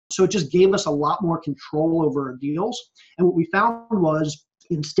So it just gave us a lot more control over our deals. And what we found was,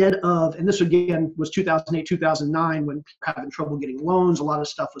 instead of, and this again was 2008, 2009, when people were having trouble getting loans, a lot of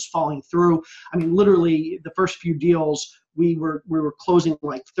stuff was falling through. I mean, literally the first few deals, we were closing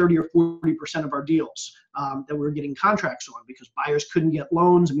like 30 or 40% of our deals that we were getting contracts on, because buyers couldn't get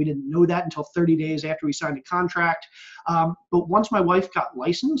loans, and we didn't know that until 30 days after we signed a contract. But once my wife got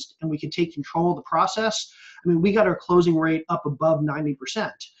licensed and we could take control of the process, I mean, we got our closing rate up above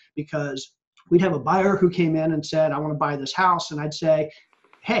 90%, because we'd have a buyer who came in and said, I want to buy this house. And I'd say,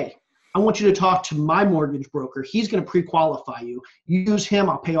 hey, I want you to talk to my mortgage broker. He's going to pre-qualify you. Use him.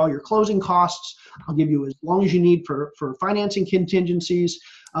 I'll pay all your closing costs. I'll give you as long as you need for financing contingencies.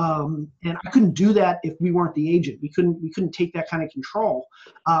 And I couldn't do that if we weren't the agent. We couldn't take that kind of control.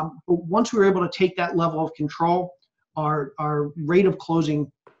 But once we were able to take that level of control, our rate of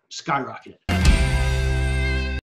closing skyrocketed.